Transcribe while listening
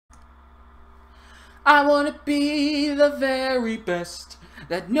I wanna be the very best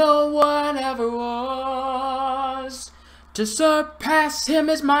that no one ever was. To surpass him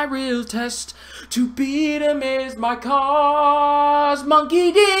is my real test. To beat him is my cause.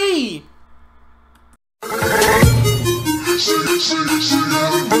 Monkey D!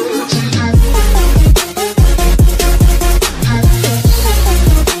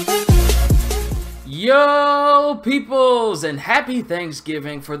 Yo, peoples, and happy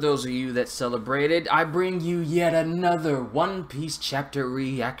Thanksgiving for those of you that celebrated. I bring you yet another One Piece chapter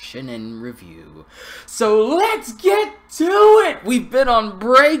reaction and review. So let's get to it! We've been on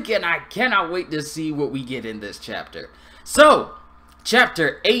break, and I cannot wait to see what we get in this chapter. So,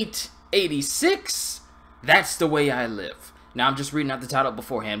 chapter 886, That's the Way I Live. Now, I'm just reading out the title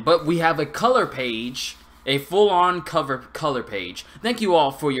beforehand, but we have a color page. A full-on color page. Thank you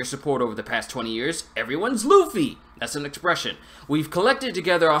all for your support over the past 20 years. Everyone's Luffy. That's an expression. We've collected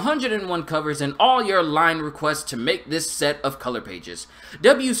together 101 covers and all your line requests to make this set of color pages.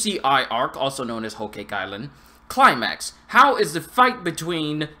 WCI Arc, also known as Whole Cake Island. Climax. How is the fight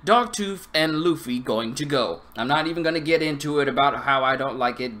between Dogtooth and Luffy going to go? I'm not even going to get into it about how I don't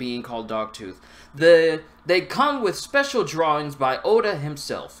like it being called Dogtooth. They come with special drawings by Oda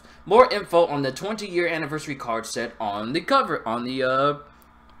himself. More info on the 20-year anniversary card set on the cover, on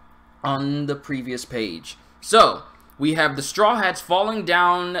the previous page. So, we have the Straw Hats falling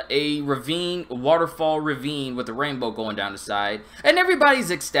down a ravine, waterfall ravine with a rainbow going down the side, and everybody's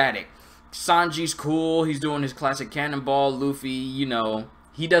ecstatic. Sanji's cool, he's doing his classic cannonball. Luffy, you know,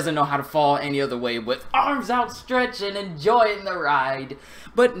 he doesn't know how to fall any other way with arms outstretched and enjoying the ride.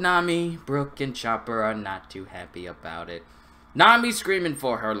 But Nami, Brook, and Chopper are not too happy about it. Nami screaming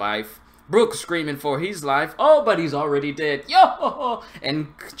for her life. Brook screaming for his life. Oh, but he's already dead. Yo! And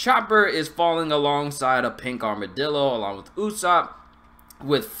Chopper is falling alongside a pink armadillo along with Usopp.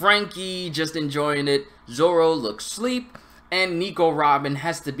 With Frankie just enjoying it. Zoro looks asleep. And Nico Robin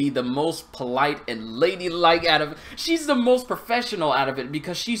has to be the most polite and ladylike out of it. She's the most professional out of it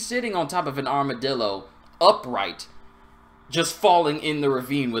because she's sitting on top of an armadillo. Upright. Just falling in the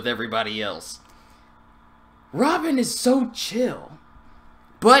ravine with everybody else. Robin is so chill.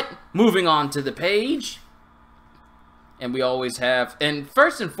 But, moving on to the page. And we always have, and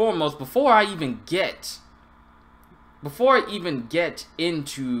first and foremost, before I even get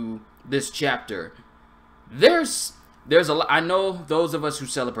into this chapter, there's a lot. I know those of us who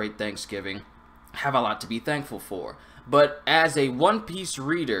celebrate Thanksgiving have a lot to be thankful for. But as a One Piece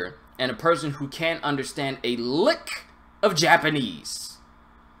reader, and a person who can't understand a lick of Japanese,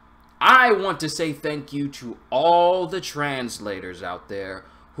 I want to say thank you to all the translators out there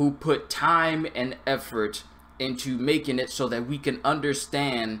who put time and effort into making it so that we can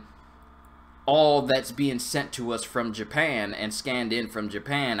understand all that's being sent to us from Japan and scanned in from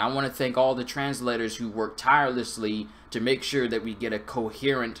Japan. I want to thank all the translators who work tirelessly to make sure that we get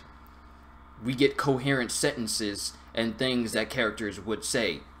coherent sentences and things that characters would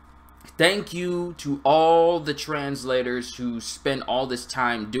say. Thank you to all the translators who spend all this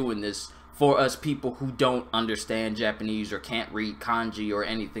time doing this for us people who don't understand Japanese or can't read kanji or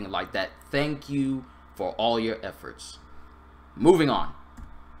anything like that. Thank you for all your efforts. Moving on.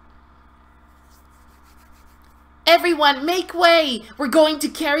 Everyone, make way! We're going to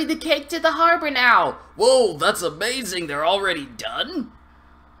carry the cake to the harbor now! Whoa, that's amazing. They're already done?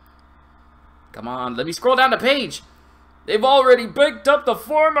 Come on, let me scroll down the page. They've already baked up the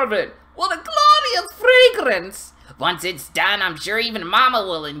form of it. What a glorious fragrance! Once it's done, I'm sure even Mama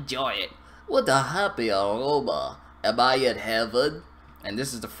will enjoy it. What a happy aroma. Am I in heaven? And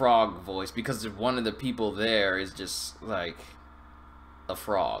this is the frog voice because one of the people there is just like a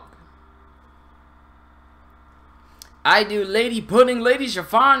frog. I do Lady Pudding, Lady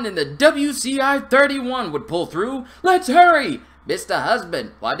Chiffon, and the WCI 31 would pull through. Let's hurry! Mr.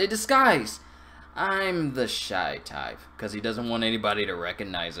 Husband, why the disguise? I'm the shy type, because he doesn't want anybody to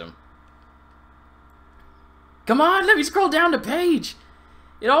recognize him. Come on, let me scroll down the page.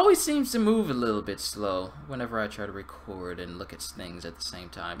 It always seems to move a little bit slow whenever I try to record and look at things at the same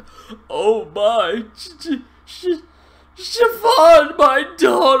time. Oh my, Chiffon, my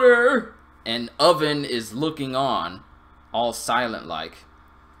daughter! And Oven is looking on, all silent like.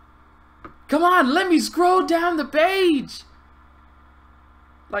 Come on, let me scroll down the page!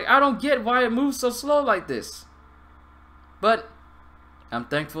 Like, I don't get why it moves so slow like this. But I'm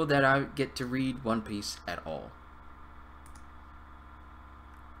thankful that I get to read One Piece at all.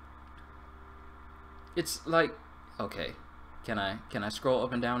 It's like, okay, can I scroll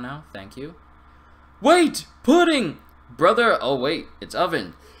up and down now? Thank you. Wait, Pudding! Brother, oh wait, it's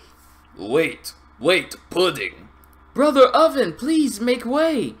Oven. Wait, Pudding. Brother Oven, please make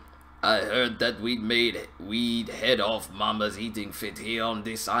way. I heard that we'd head off Mama's eating fit here on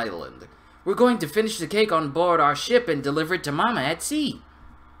this island. We're going to finish the cake on board our ship and deliver it to Mama at sea.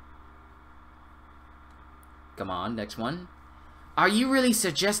 Come on, next one. Are you really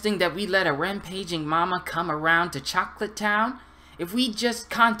suggesting that we let a rampaging Mama come around to Chocolate Town? If we just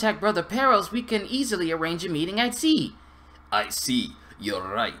contact Brother Perils, we can easily arrange a meeting at sea. I see. You're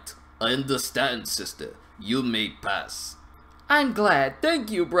right. I understand, sister. You may pass. I'm glad. Thank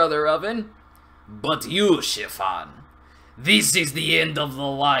you, Brother Oven. But you, Chiffon, this is the end of the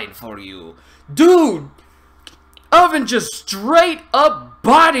line for you. Dude! Oven just straight up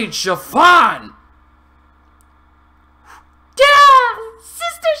bodied Chiffon! Yeah!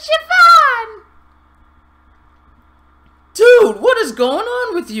 Sister Chiffon! Dude, what is going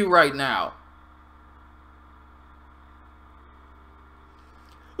on with you right now?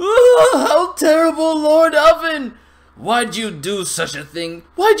 Oh, how terrible, Lord Oven! Why'd you do such a thing?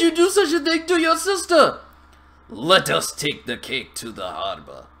 Why'd you do such a thing to your sister? Let us take the cake to the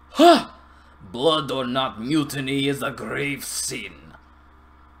harbor. Huh! Blood or not, mutiny is a grave sin.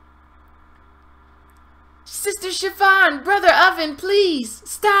 Sister Chiffon, Brother Oven, please,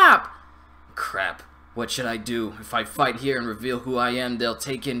 stop! Crap. What should I do? If I fight here and reveal who I am, they'll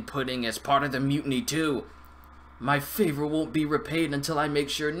take in Pudding as part of the mutiny too. My favor won't be repaid until I make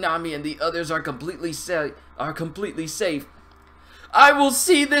sure Nami and the others are completely safe. I will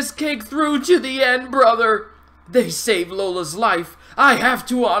see this cake through to the end, brother. They saved Lola's life. I have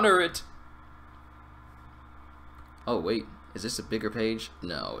to honor it. Oh wait, is this a bigger page?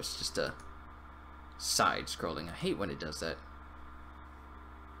 No, it's just a side scrolling. I hate when it does that.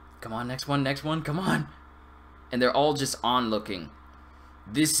 Come on, next one, come on. And they're all just onlooking.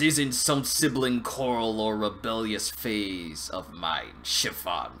 This isn't some sibling quarrel or rebellious phase of mine,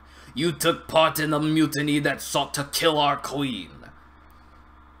 Chiffon. You took part in a mutiny that sought to kill our queen.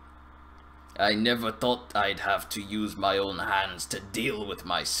 I never thought I'd have to use my own hands to deal with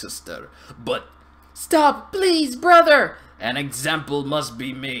my sister, but... Stop, please, brother! An example must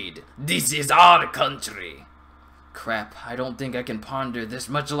be made. This is our country. Crap, I don't think I can ponder this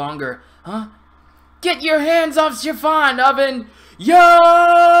much longer. Huh? Get your hands off Chiffon, Oven!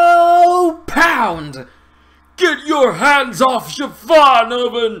 Yo! Pound! Get your hands off Chiffon,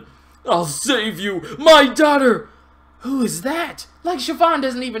 Oven! I'll save you, my daughter! Who is that? Like Chiffon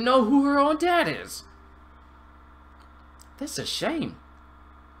doesn't even know who her own dad is. That's a shame.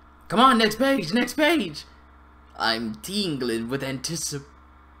 Come on, next page, next page! I'm tingling with anticipation.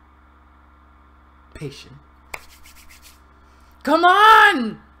 Come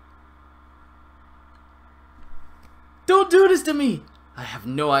on! Don't do this to me! I have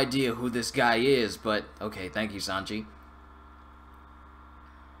no idea who this guy is, but okay, thank you, Sanji.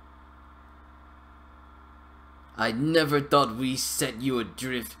 I never thought we set you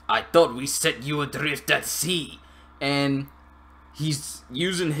adrift. I thought we set you adrift at sea. And he's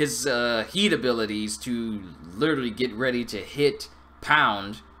using his heat abilities to literally get ready to hit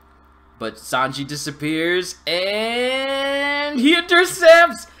Pound. But Sanji disappears and he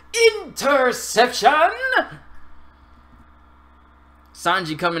intercepts! Interception!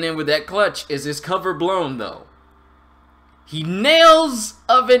 Sanji coming in with that clutch. Is his cover blown though? He nails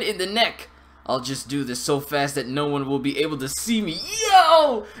Oven in the neck. I'll just do this so fast that no one will be able to see me.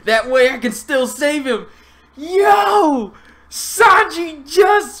 Yo! That way I can still save him. Yo! Sanji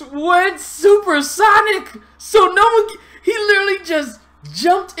just went supersonic! So no one... He literally just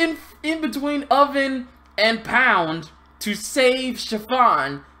jumped in between Oven and Pound to save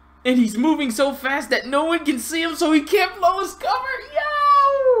Chiffon. And he's moving so fast that no one can see him, so he can't blow his cover.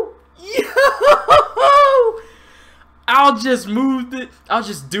 Yo! Yo! I'll just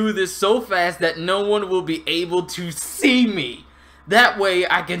do this so fast that no one will be able to see me. That way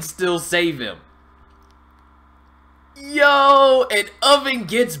I can still save him. Yo! And Oven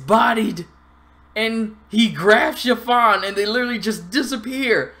gets bodied. And he grabs Chiffon and they literally just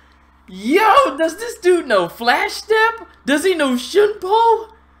disappear. Yo! Does this dude know Flash Step? Does he know Shunpo?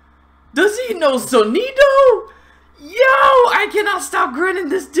 Does he know Sonido? Yo! I cannot stop grinning.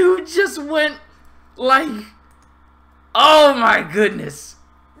 This dude just went like... Oh my goodness.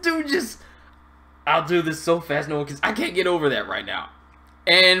 Dude just... I'll do this so fast no one can... I can't get over that right now.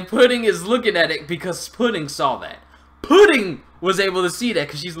 And Pudding is looking at it because Pudding saw that. Pudding was able to see that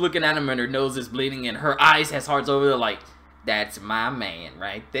because she's looking at him and her nose is bleeding and her eyes has hearts over there like, that's my man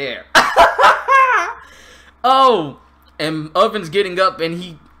right there. Oh, and Oven's getting up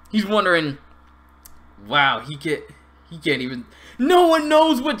and he's wondering, wow, he can't even, no one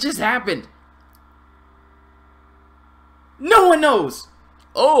knows what just happened. No one knows.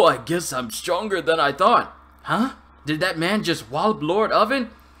 Oh, I guess I'm stronger than I thought. Huh? Did that man just wallop Lord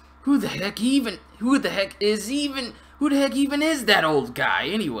Oven? Who the heck even is that old guy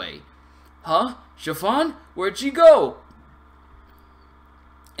anyway? Huh? Chiffon? Where'd she go?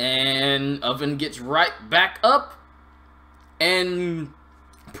 And Oven gets right back up and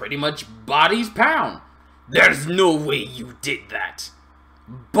pretty much bodies Pound. There's no way you did that,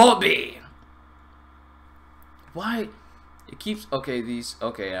 Bobby. Why? It keeps, okay,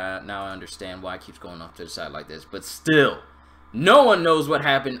 now I understand why it keeps going off to the side like this, but still, no one knows what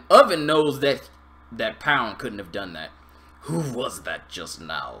happened. Oven knows that Pound couldn't have done that. Who was that just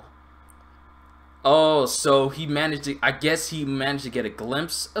now? Oh, so he managed to, I guess he managed to get a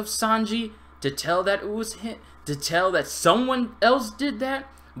glimpse of Sanji to tell that it was him, to tell that someone else did that,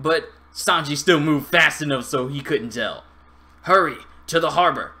 but Sanji still moved fast enough so he couldn't tell. Hurry, to the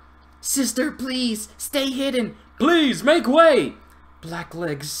harbor. Sister, please, stay hidden. Please, make way!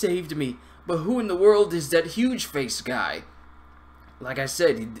 Blackleg saved me, but who in the world is that huge face guy? Like I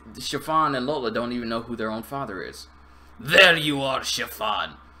said, Chiffon and Lola don't even know who their own father is. There you are,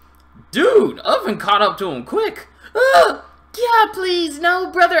 Chiffon. Dude, Oven caught up to him quick. Yeah, please,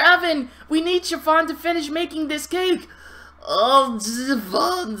 no, Brother Oven. We need Chiffon to finish making this cake. Oh,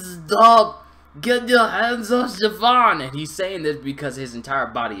 Chiffon, stop. Get your hands off Chiffon. And he's saying this because his entire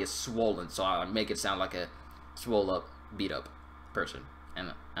body is swollen, so I make it sound like a swole up, beat up person.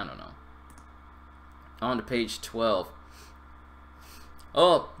 And I don't know. On to page 12.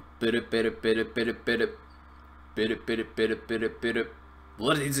 Oh,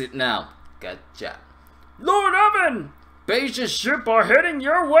 what is it now? Gotcha. Lord Oven! Beige's ship are heading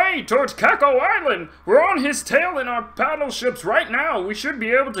your way towards Kako Island. We're on his tail in our paddle ships right now. We should be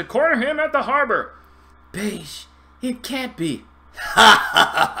able to corner him at the harbor. Beige, it can't be. Ha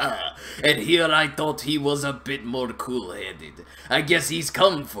ha ha! And here I thought he was a bit more cool-headed. I guess he's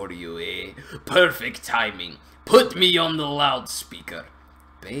come for you, eh? Perfect timing. Put me on the loudspeaker.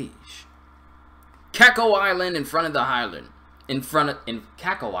 Beige. Kako Island in front of the island.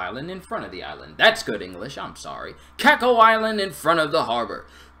 Kako Island in front of the island. That's good English, I'm sorry. Kako Island in front of the harbor.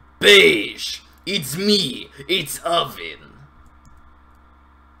 Beige! It's me! It's Oven!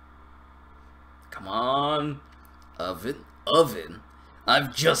 Come on. Oven?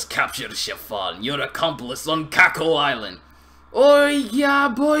 I've just captured Chiffon, your accomplice on Kako Island. Oh yeah,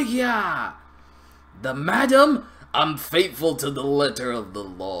 boy, yeah. The madam, I'm faithful to the letter of the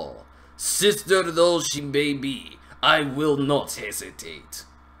law. Sister though she may be, I will not hesitate.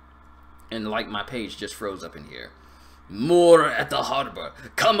 And like my page just froze up in here. More at the harbor.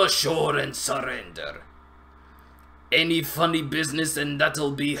 Come ashore and surrender. Any funny business and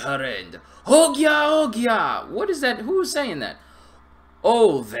that'll be her end. Hogya! What is that? Who's saying that?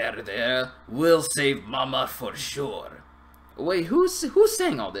 Oh, there. We'll save Mama for sure. Wait, who's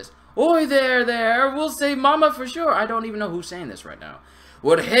saying all this? Oi, there. We'll save Mama for sure. I don't even know who's saying this right now.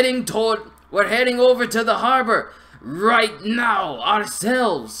 We're heading over to the harbor right now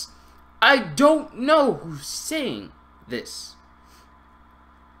ourselves. I don't know who's saying this.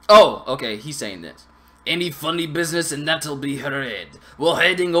 Oh, okay, he's saying this. Any funny business and that'll be her end. We're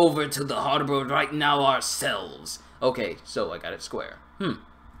heading over to the harbor right now ourselves. Okay, so I got it square.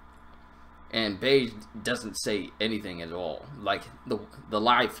 And Beige doesn't say anything at all. Like, the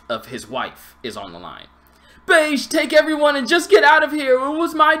life of his wife is on the line. Beige, take everyone and just get out of here. It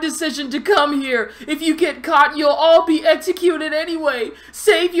was my decision to come here. If you get caught, you'll all be executed anyway.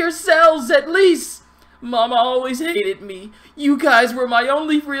 Save yourselves at least. Mama always hated me. You guys were my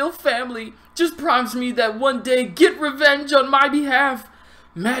only real family. Just promise me that one day get revenge on my behalf.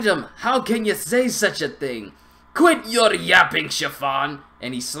 Madam, how can you say such a thing? Quit your yapping, Chiffon.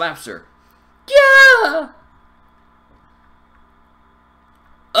 And he slaps her. Yeah!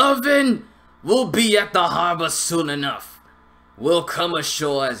 Oven, we'll be at the harbor soon enough. We'll come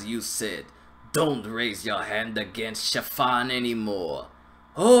ashore as you said. Don't raise your hand against Chiffon anymore.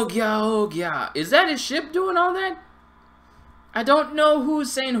 Hogya. Is that his ship doing all that? I don't know who's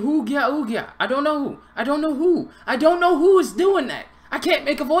saying Hogya. I don't know who is doing that. I can't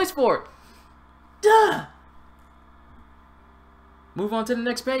make a voice for it. Duh. Move on to the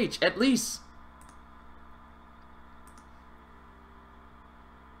next page, at least.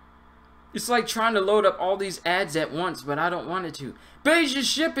 It's like trying to load up all these ads at once, but I don't want it to. Beige's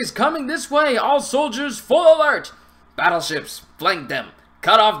ship is coming this way. All soldiers, full alert. Battleships, flank them.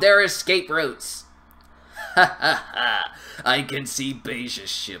 Cut off their escape routes. Ha ha ha. I can see Beige's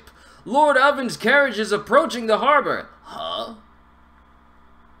ship. Lord Oven's carriage is approaching the harbor. Huh?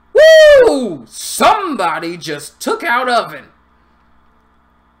 Woo! Somebody just took out Oven.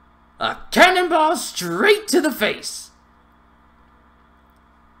 A cannonball straight to the face.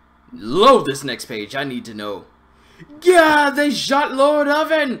 Load this next page. I need to know. Yeah, they shot Lord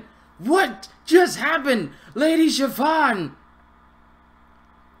Oven. What just happened? Lady Chiffon!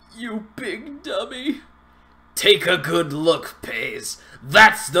 You big dummy. Take a good look, Pace.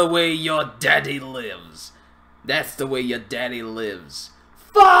 That's the way your daddy lives. That's the way your daddy lives.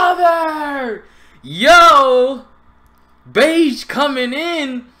 Father! Yo! Beige coming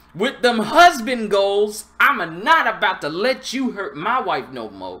in with them husband goals. I'm not about to let you hurt my wife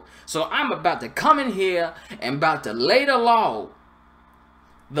no more. So I'm about to come in here and about to lay the law.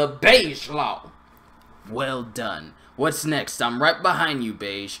 The Beige law. Well done. What's next? I'm right behind you,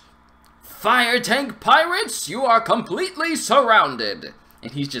 Beige. Fire tank pirates, you are completely surrounded.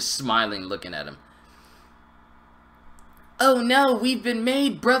 And he's just smiling, looking at him. Oh no, we've been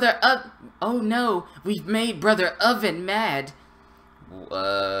made Brother Oven mad.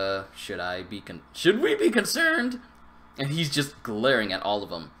 Should we be concerned? And he's just glaring at all of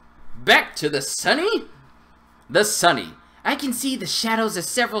them. Back to the Sunny? The Sunny. I can see the shadows of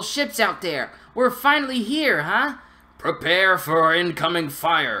several ships out there. We're finally here, huh? Prepare for incoming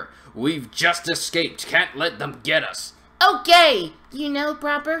fire. We've just escaped. Can't let them get us. Okay. You know,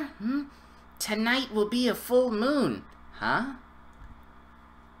 Proper? Tonight will be a full moon. Huh?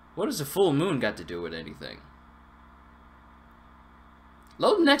 What does a full moon got to do with anything?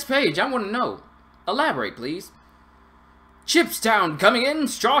 Load the next page. I want to know. Elaborate, please. Chipstown coming in.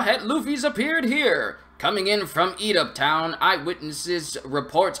 Straw Hat Luffy's appeared here. Coming in from Eat Up Town. Eyewitness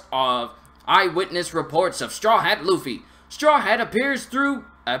reports of Straw Hat Luffy. Straw Hat appears to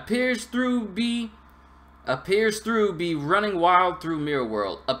be running wild through Mirror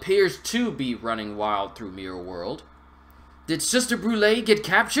World. Did Sister Brûlée get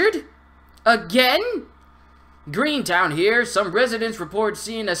captured? Again? Greentown here. Some residents report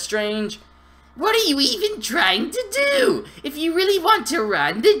seeing a strange... What are you even trying to do? If you really want to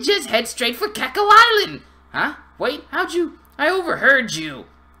run, then just head straight for Kako Island. Huh? Wait, how'd you... I overheard you.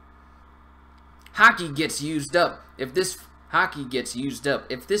 Haki gets used up. If this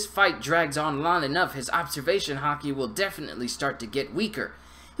fight drags on long enough, his observation Haki will definitely start to get weaker.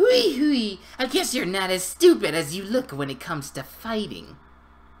 Hui hui, I guess you're not as stupid as you look when it comes to fighting.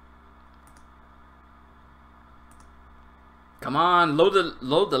 Come on, load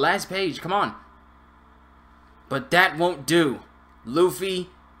the last page, come on. But that won't do. Luffy.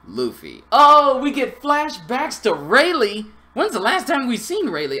 Oh, we get flashbacks to Rayleigh. When's the last time we've seen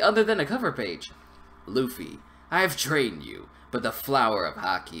Rayleigh other than a cover page? Luffy, I have trained you, but the flower of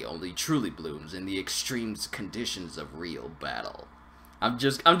Haki only truly blooms in the extreme conditions of real battle. I'm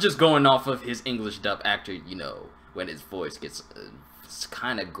just going off of his English dub actor, you know, when his voice gets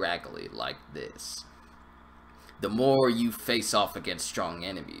kind of graggly like this. The more you face off against strong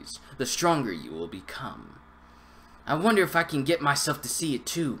enemies, the stronger you will become. I wonder if I can get myself to see it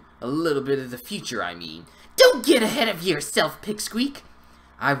too. A little bit of the future, I mean. Don't get ahead of yourself, Pipsqueak.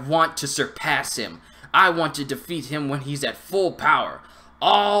 I want to surpass him. I want to defeat him when he's at full power.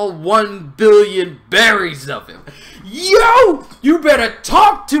 All 1 billion berries of him. Yo! You better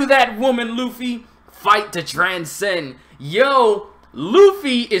talk to that woman, Luffy. Fight to transcend. Yo!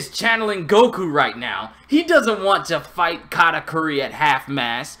 Luffy is channeling Goku right now. He doesn't want to fight Katakuri at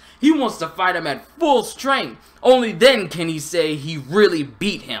half-mast. He wants to fight him at full strength. Only then can he say he really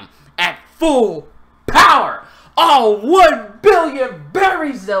beat him at full power. All 1 billion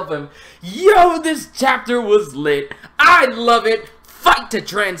berries of him. Yo, this chapter was lit. I love it. Fight to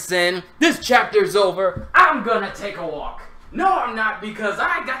transcend. This chapter's over. I'm gonna take a walk. No, I'm not, because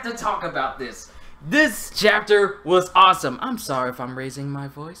I got to talk about this. This chapter was awesome. I'm sorry if I'm raising my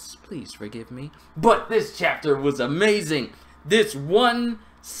voice. Please forgive me. But this chapter was amazing. This one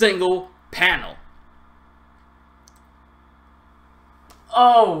single panel.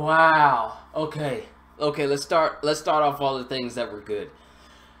 Oh, wow. Okay, let's start off all the things that were good.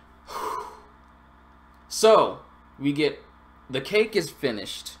 So, we get the cake is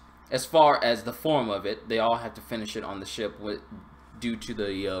finished. As far as the form of it, they all have to finish it on the ship due to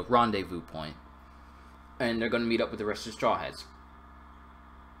the rendezvous point. And they're going to meet up with the rest of the Straw Hats.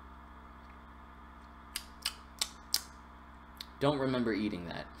 Don't remember eating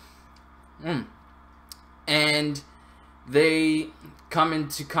that. And they come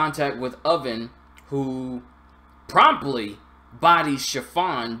into contact with Oven, who promptly bodies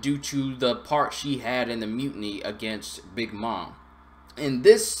Chiffon due to the part she had in the mutiny against Big Mom. And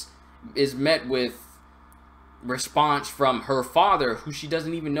this is met with response from her father, who she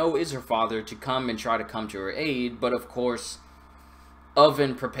doesn't even know is her father, to come and try to come to her aid. But of course,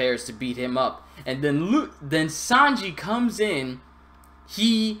 Oven prepares to beat him up, and then Sanji comes in.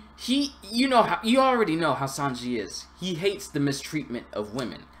 You already know how Sanji is. He hates the mistreatment of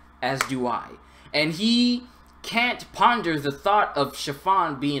women, as do I, and he can't ponder the thought of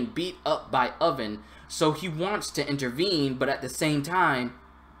Chiffon being beat up by Oven, so he wants to intervene, but at the same time,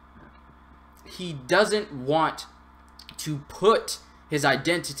 he doesn't want to put his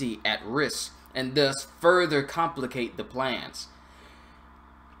identity at risk and thus further complicate the plans.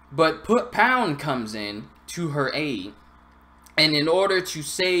 But Pound comes in to her aid, and in order to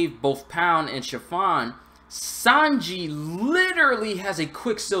save both Pound and Chiffon, Sanji literally has a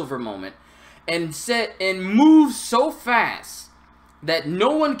Quicksilver moment and moves so fast that no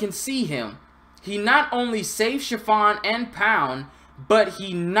one can see him. He not only saves Chiffon and Pound, but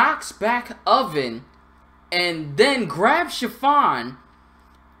he knocks back Oven and then grabs Chiffon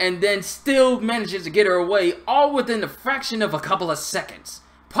and then still manages to get her away, all within a fraction of a couple of seconds.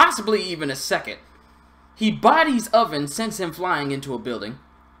 Possibly even a second. He bodies Oven, sends him flying into a building,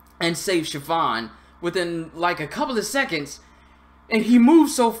 and saves Chiffon within like a couple of seconds, and he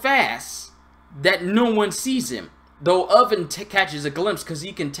moves so fast that no one sees him. Though Oven catches a glimpse because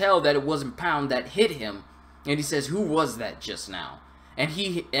he can tell that it wasn't Pound that hit him, and he says, "Who was that just now?" And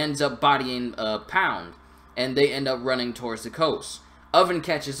he ends up bodying Pound, and they end up running towards the coast. Oven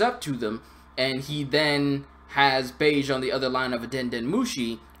catches up to them, and he then has Beige on the other line of a Den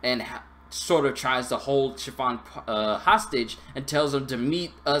Mushi and sort of tries to hold Chiffon hostage and tells him to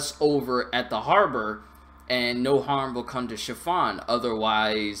meet us over at the harbor and no harm will come to Chiffon,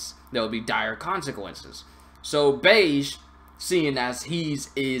 otherwise there will be dire consequences. So Beige, seeing as he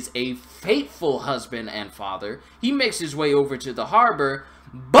is a faithful husband and father, he makes his way over to the harbor,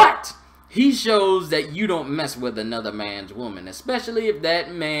 but he shows that you don't mess with another man's woman, especially if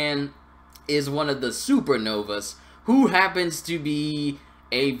that man is one of the supernovas who happens to be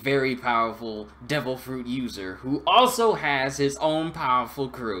a very powerful devil fruit user who also has his own powerful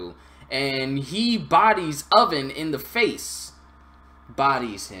crew, and he bodies Oven in the face.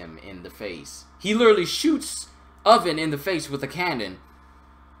 Bodies him in the face. He literally shoots Oven in the face with a cannon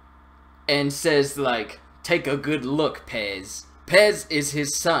and says, like, "Take a good look, Pez." Pez is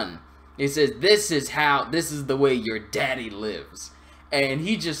his son. He says, this is the way your daddy lives. And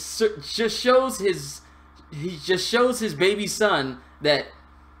he just shows his baby son that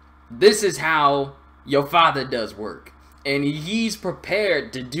this is how your father does work. And he's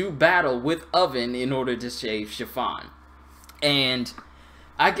prepared to do battle with Oven in order to save Chiffon. And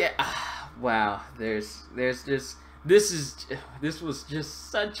I get, wow, this was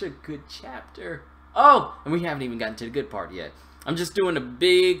just such a good chapter. Oh, and we haven't even gotten to the good part yet. I'm just doing a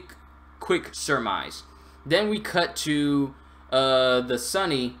big, quick surmise. Then we cut to the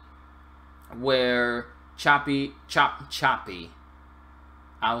Sunny, where Choppy.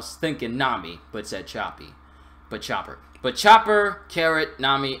 I was thinking Nami, but said Choppy. But Chopper. But Chopper, Carrot,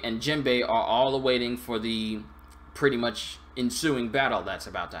 Nami, and Jinbei are all awaiting for the pretty much ensuing battle that's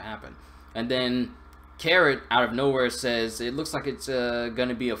about to happen. And then Carrot, out of nowhere, says, it looks like it's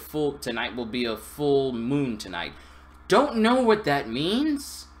gonna be tonight will be a full moon tonight. Don't know what that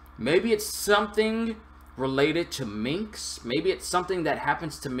means. Maybe it's something related to minks. Maybe it's something that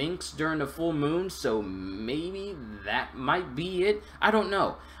happens to minks during the full moon, so maybe that might be it. I don't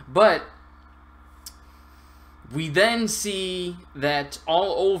know. But we then see that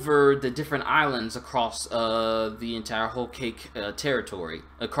all over the different islands across the entire Whole Cake territory,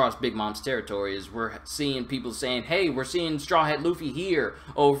 across Big Mom's territory, is we're seeing people saying, hey, we're seeing Straw Hat Luffy here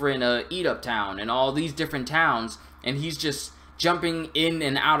over in Eat Up Town and all these different towns, and he's just jumping in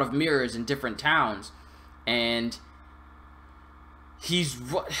and out of mirrors in different towns. And he's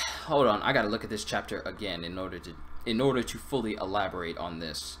hold on, I gotta look at this chapter again in order to fully elaborate on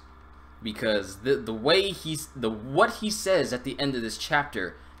this, because what he says at the end of this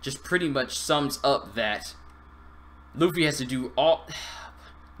chapter just pretty much sums up that Luffy has to do all.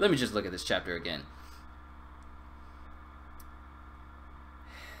 Let me just look at this chapter again.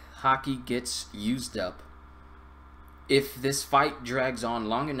 Haki gets used up. If this fight drags on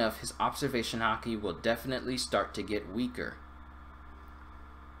long enough, his observation haki will definitely start to get weaker.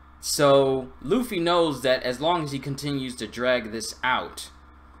 So, Luffy knows that as long as he continues to drag this out,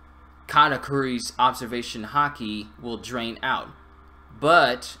 Katakuri's observation haki will drain out.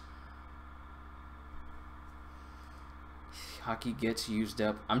 But haki gets used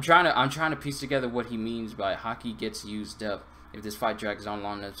up. I'm trying to piece together what he means by haki gets used up. If this fight drags on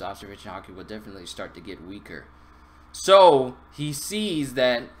long enough, his observation haki will definitely start to get weaker. So, he sees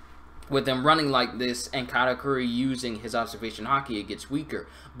that with them running like this and Katakuri using his observation haki, it gets weaker.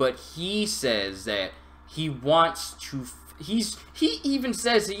 But he says that he wants to... He even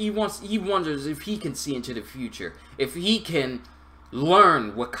says that he wonders if he can see into the future. If he can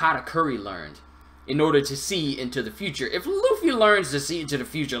learn what Katakuri learned in order to see into the future. If Luffy learns to see into the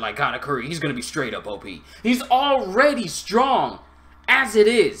future like Katakuri, he's going to be straight up OP. He's already strong as it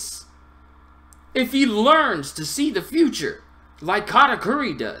is. If he learns to see the future like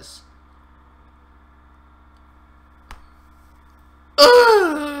Katakuri does.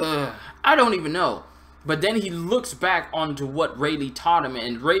 I don't even know. But then he looks back onto what Rayleigh taught him,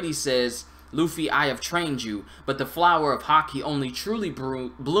 and Rayleigh says, Luffy, I have trained you, but the flower of Haki only truly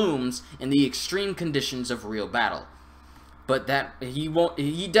blooms in the extreme conditions of real battle. But that he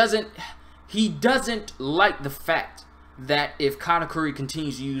doesn't like the fact that if Katakuri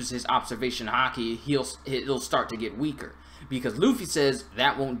continues to use his observation Haki, it'll start to get weaker. Because Luffy says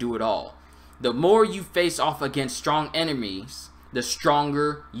that won't do it all. The more you face off against strong enemies, the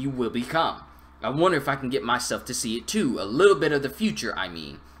stronger you will become. I wonder if I can get myself to see it too. A little bit of the future, I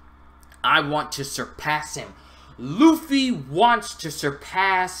mean. I want to surpass him. Luffy wants to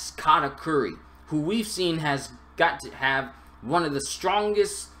surpass Katakuri, who we've seen has got to have one of the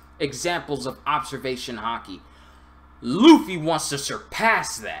strongest examples of observation Haki. Luffy wants to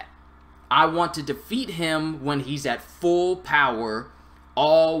surpass that. I want to defeat him when he's at full power,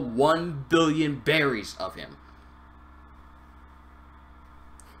 all 1 billion berries of him.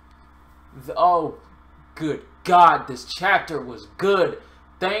 Oh, good God, this chapter was good.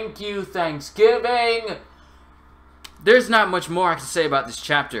 Thank you, Thanksgiving. There's not much more I can say about this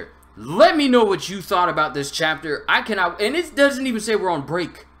chapter. Let me know what you thought about this chapter. And it doesn't even say we're on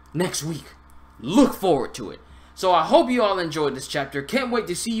break next week. Look forward to it. So I hope you all enjoyed this chapter. Can't wait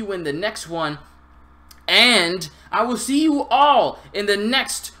to see you in the next one. And I will see you all in the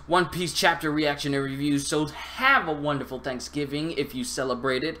next One Piece chapter reaction and review. So have a wonderful Thanksgiving if you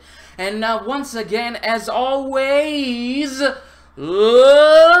celebrate it. And once again, as always,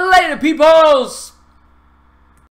 later, peoples!